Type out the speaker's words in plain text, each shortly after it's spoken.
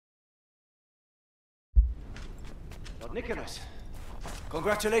Lord Nicholas,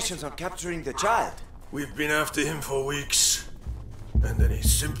 congratulations on capturing the child. We've been after him for weeks. And then he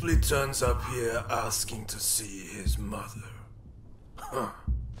simply turns up here asking to see his mother. Huh.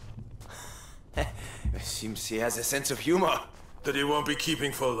 Seems he has a sense of humor. That he won't be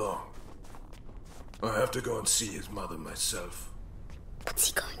keeping for long. I have to go and see his mother myself. What's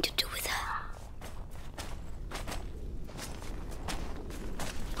he going to do with her?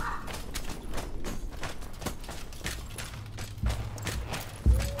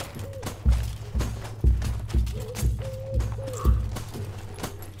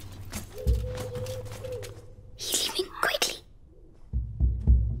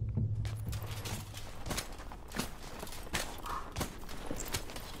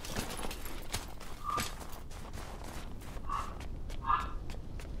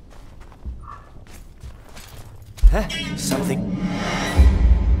 Huh? Something.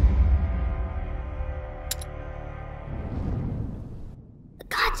 The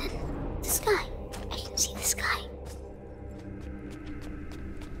garden. The sky. I can see the sky.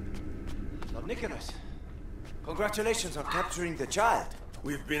 Lord Nicholas, congratulations on capturing the child.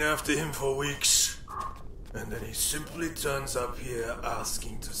 We've been after him for weeks. And then he simply turns up here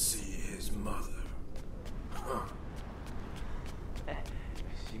asking to see his mother. Huh.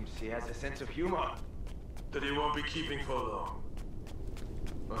 Seems he has a sense of humor. That he won't be keeping for long.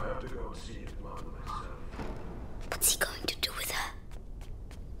 I have to go and see his mother myself. What's he going to do with her?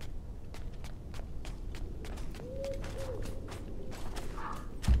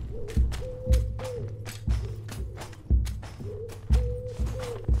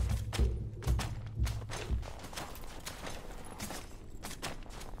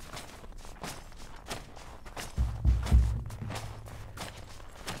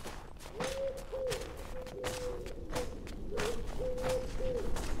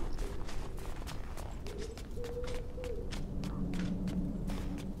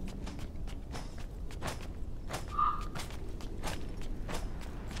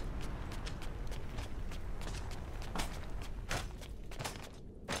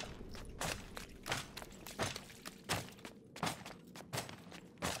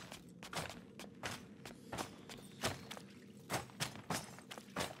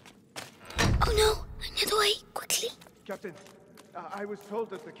 Oh no! Another way! Quickly! Captain, I was told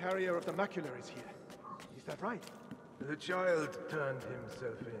that the carrier of the macula is here. Is that right? The child turned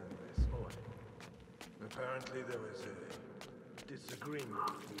himself in this morning. Apparently there was a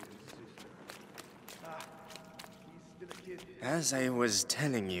disagreement with his sister. He's still a kid. As I was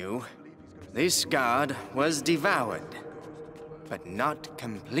telling you, this guard was devoured, but not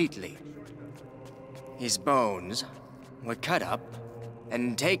completely. His bones were cut up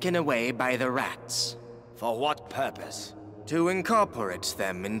and taken away by the rats. For what purpose? To incorporate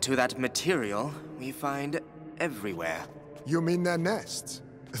them into that material we find everywhere. You mean their nests?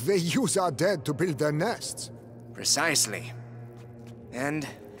 They use our dead to build their nests. Precisely. And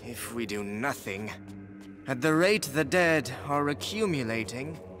if we do nothing, at the rate the dead are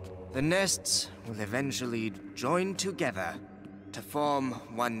accumulating, the nests will eventually join together to form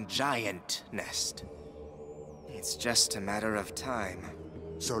one giant nest. It's just a matter of time.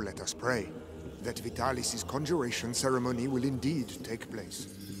 So let us pray that Vitalis' conjuration ceremony will indeed take place.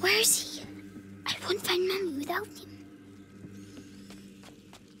 Where is he? I won't find Mommy without him.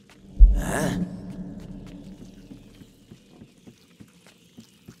 Huh?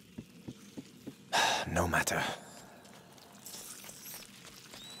 No matter.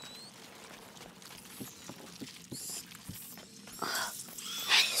 Oh,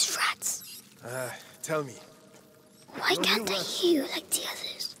 that is rats. Tell me, Why can't I hear you like the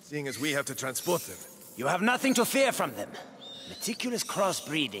others? seeing as we have to transport them. You have nothing to fear from them. Meticulous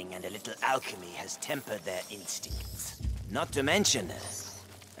crossbreeding and a little alchemy has tempered their instincts. Not to mention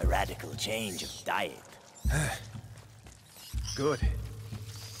a radical change of diet. Good.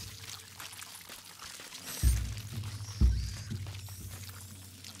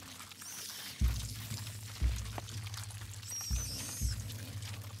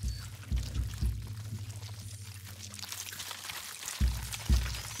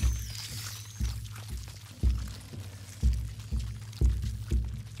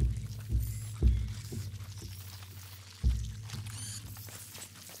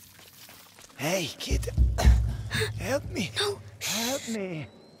 Hey, kid. Help me. No. Help me.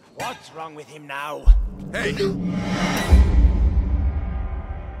 What's wrong with him now? Hey!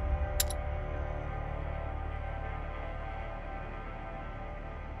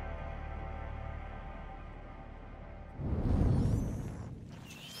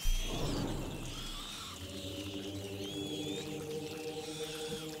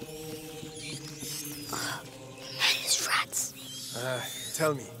 That is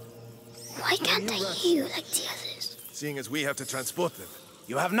Tell me, Why can't I hear you like the others? seeing as we have to transport them,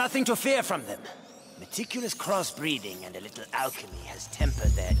 You have nothing to fear from them. Meticulous crossbreeding and a little alchemy has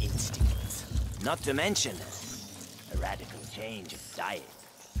tempered their instincts. Not to mention a radical change of diet.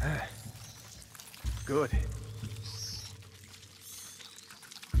 good.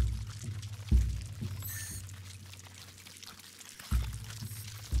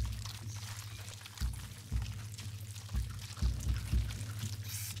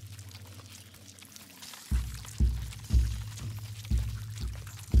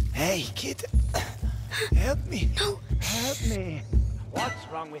 Hey, kid. Help me. No. Help me. What's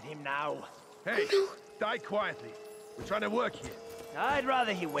wrong with him now? Hey, die quietly. We're trying to work here. I'd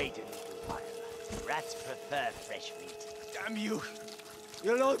rather he waited a little while. Rats prefer fresh meat. Damn you!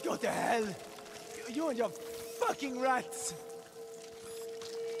 You'll all go to hell! You and your fucking rats!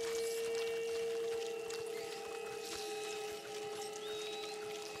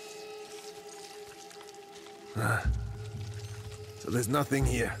 So there's nothing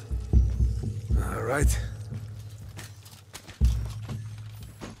here. All right.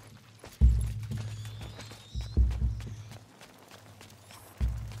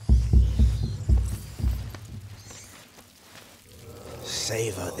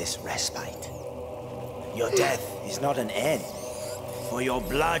 Savor this respite. Your death is not an end, for your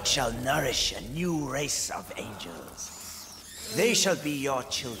blood shall nourish a new race of angels. They shall be your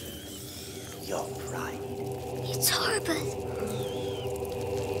children, your pride. It's horrible.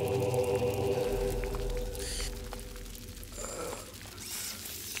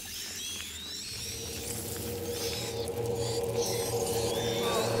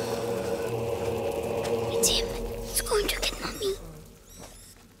 It's him. He's going to get Mommy.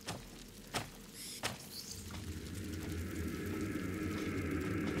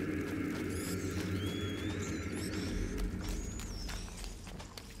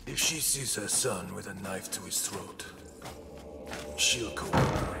 If she sees her son with a knife to his throat, she'll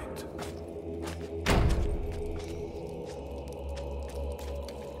cooperate.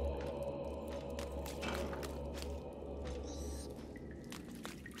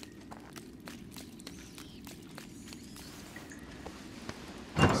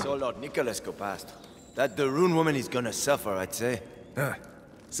 Saw Lord Nicholas go past. That Darun woman is gonna suffer, I'd say.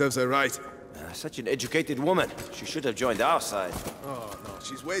 Serves her right. Such an educated woman. She should have joined our side. Oh, no,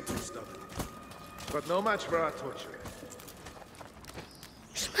 she's way too stubborn. But no match for our torture.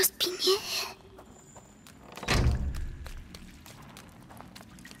 He must be near.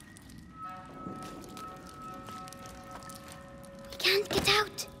 We can't get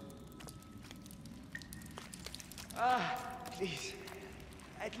out. Please.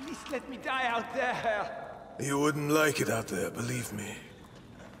 At least let me die out there. You wouldn't like it out there, believe me.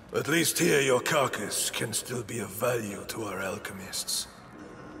 At least here your carcass can still be of value to our alchemists.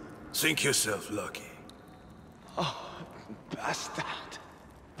 Think yourself lucky. Bastard.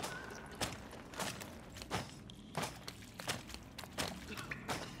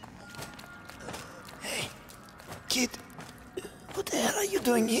 Hey, kid. What the hell are you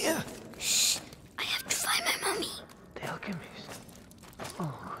doing here? Shh. I have to find my Mommy. The alchemist.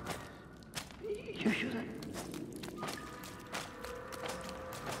 Oh. You shouldn't.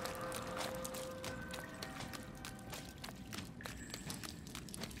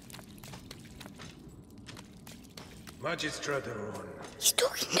 Magistrate Darun, He's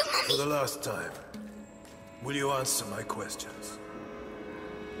talking to for Mommy. the last time, will you answer my questions?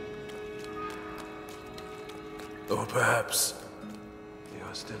 Or perhaps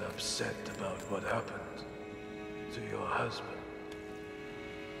you're still upset about what happened to your husband.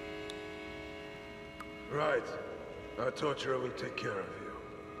 Right. Our torturer will take care of you.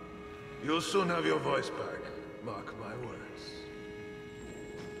 You'll soon have your voice back. Mark my words.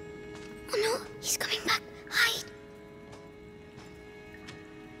 Oh no, he's coming back. Hide.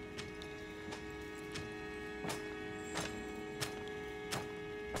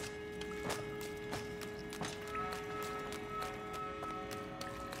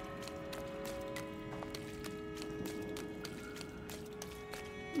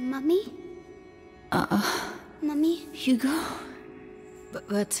 Mommy? Mommy? Hugo?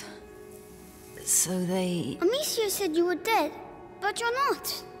 But... So they... Amicia said you were dead, but you're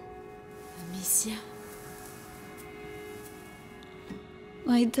not. Amicia?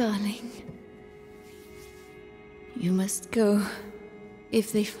 My darling. You must go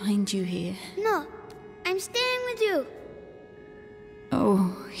if they find you here. No, I'm staying with you.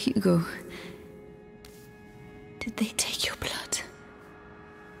 Oh, Hugo. Did they take your blood?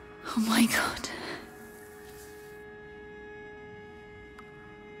 Oh my God.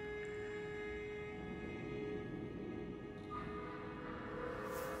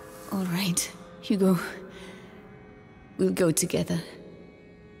 All right, Hugo. We'll go together.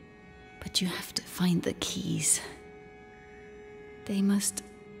 But you have to find the keys. They must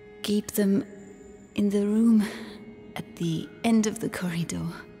keep them in the room at the end of the corridor.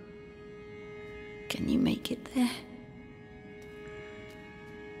 Can you make it there?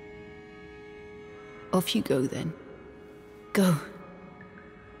 Off you go then. Go.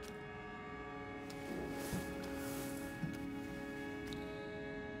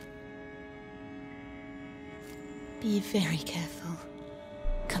 Be very careful.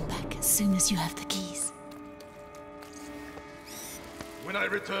 Come back as soon as you have the keys. When I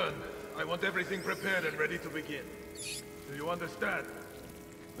return, I want everything prepared and ready to begin. Do you understand?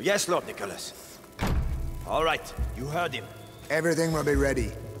 Yes, Lord Nicholas. All right, you heard him. Everything will be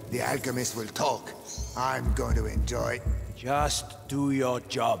ready. The alchemist will talk. I'm going to enjoy. Just do your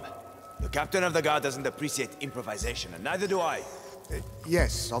job. The captain of the guard doesn't appreciate improvisation, and neither do I.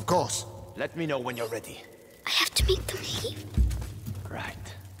 Yes, of course. Let me know when you're ready. I have to make them leave.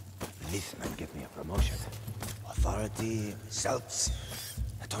 Right. This might get me a promotion. Authority, results.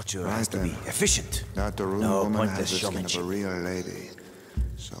 A torturer has to be efficient. That the room No woman pointless has the skin of a showmanship. real lady.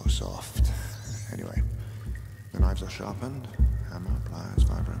 So soft. Anyway, the knives are sharpened. Hammer, pliers,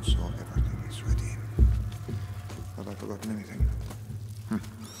 vibrant sword, everything is ready. Have I forgotten anything?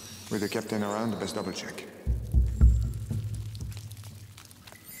 With the captain around, best double check.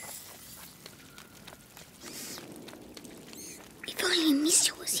 If only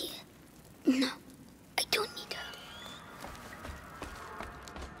Misha was here. No, I don't need her.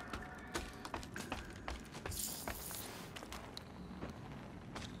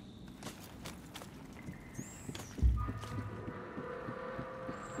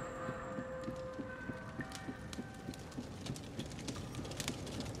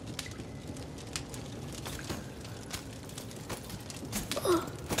 Oh,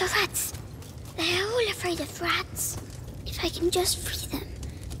 the rats. They are all afraid of rats. If I can just free them.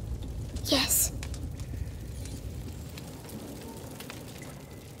 Yes.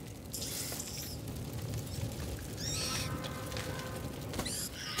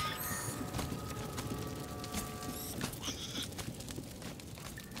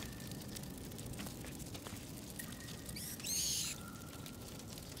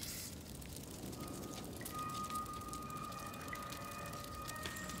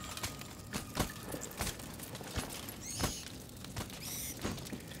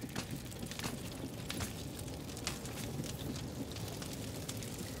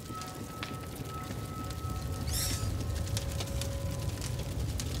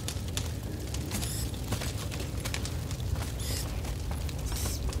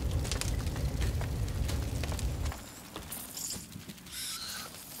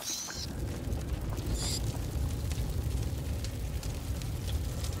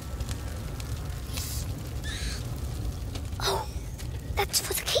 That's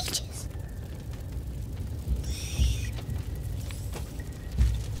for the cages.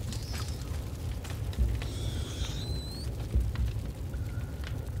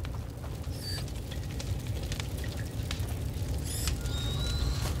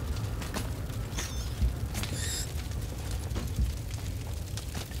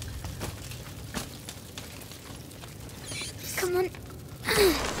 Come on.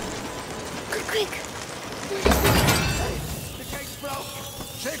 Quick.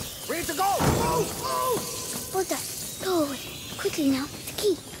 We need to go! Move! Move! Hold up. Go away. Quickly now. The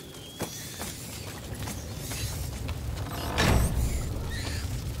key.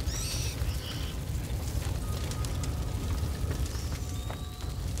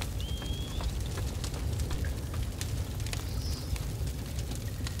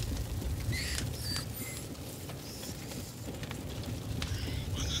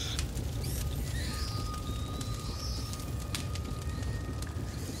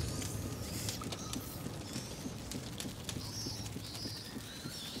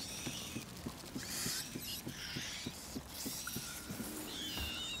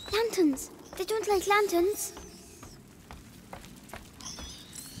 Lanterns. They don't like lanterns.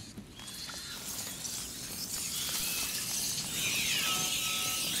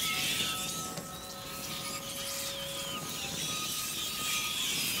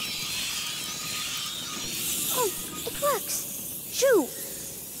 Oh, it works. Shoo!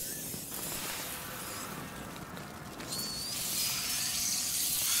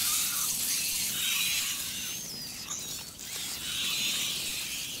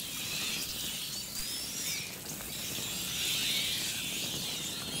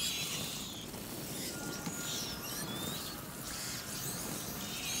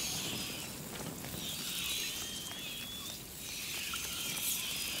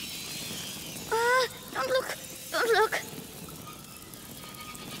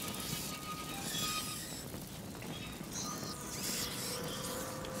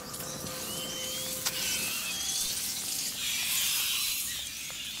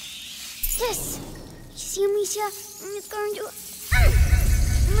 Yes! You see, Amicia? It's going to...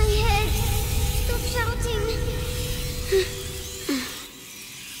 My head! Stop shouting!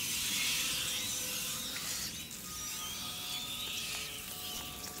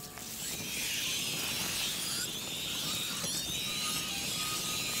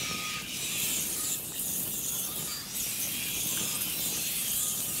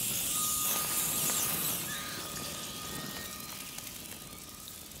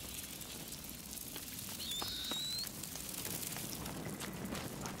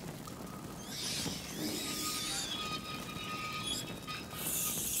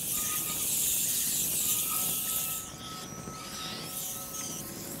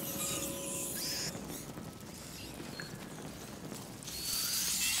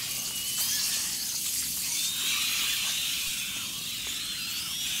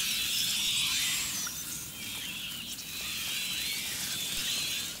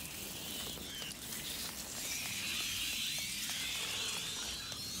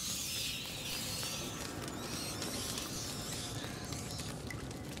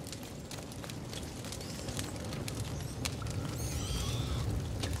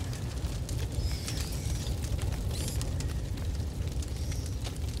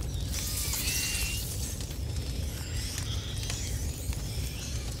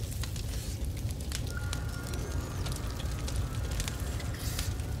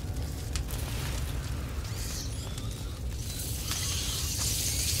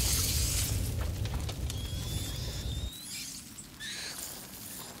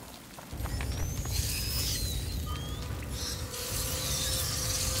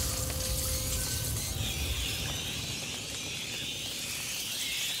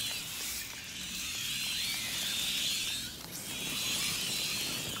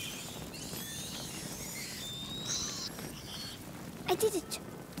 I did it,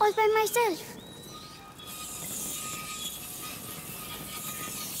 all by myself.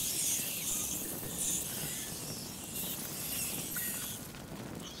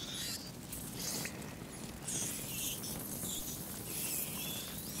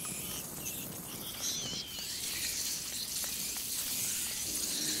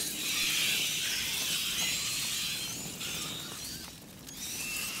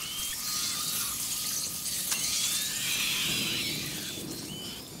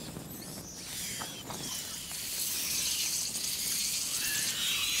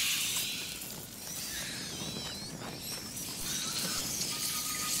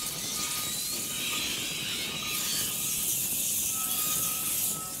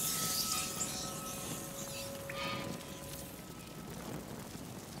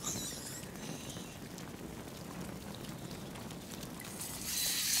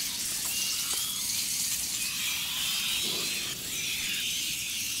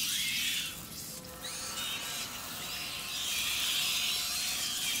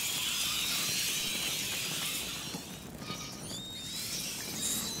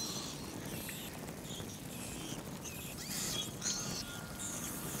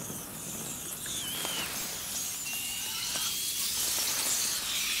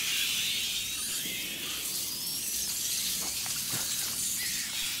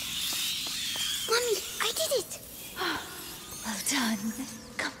 Mommy, I did it! Well done.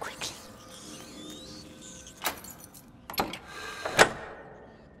 Come quickly.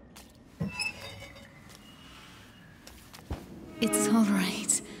 It's all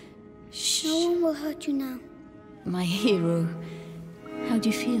right. Shh. No one will hurt you now. My hero. How do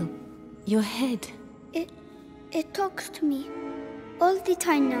you feel? Your head. It talks to me. All the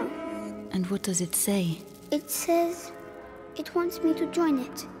time now. And what does it say? It says it wants me to join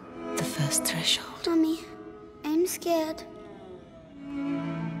it. The first threshold. Mommy, I'm scared.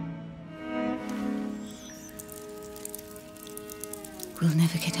 We'll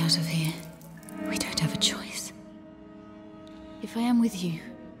never get out of here. We don't have a choice. If I am with you,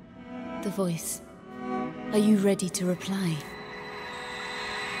 the voice, are you ready to reply?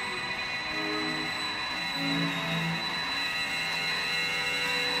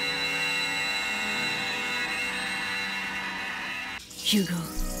 Hugo,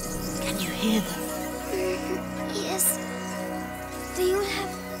 can you hear them? Yes. They all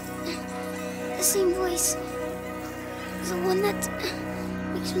have the same voice. The one that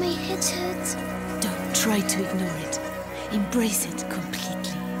makes my head hurt. Don't try to ignore it. Embrace it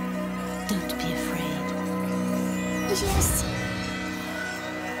completely. Don't be afraid. Yes.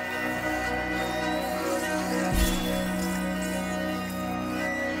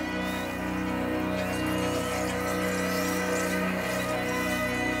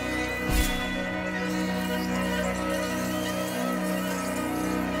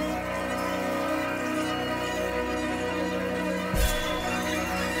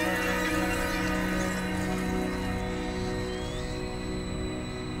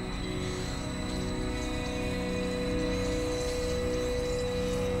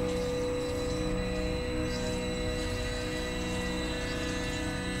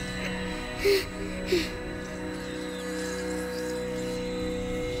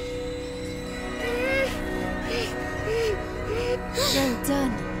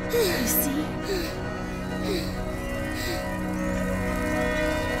 done. You see?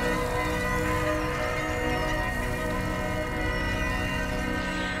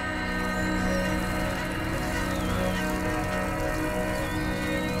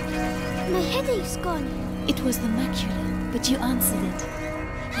 My headache's gone. It was the macula, but you answered it.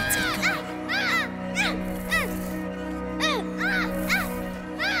 Let's get going.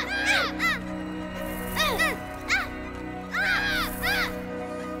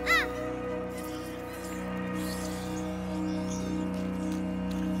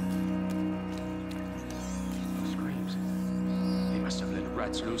 Screams. They must have let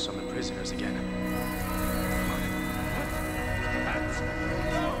rats loose on the prisoners again. Rats.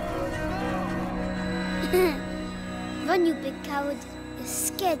 Run, you big coward. You're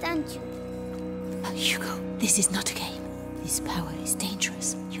scared, aren't you? Hugo, this is not a game. This power is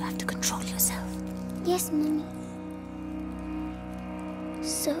dangerous. You have to control yourself. Yes, Mommy.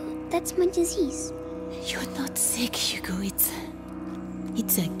 So, that's my disease. You're not sick, Hugo. It's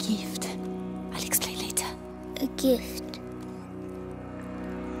a gift. I'll explain later. A gift.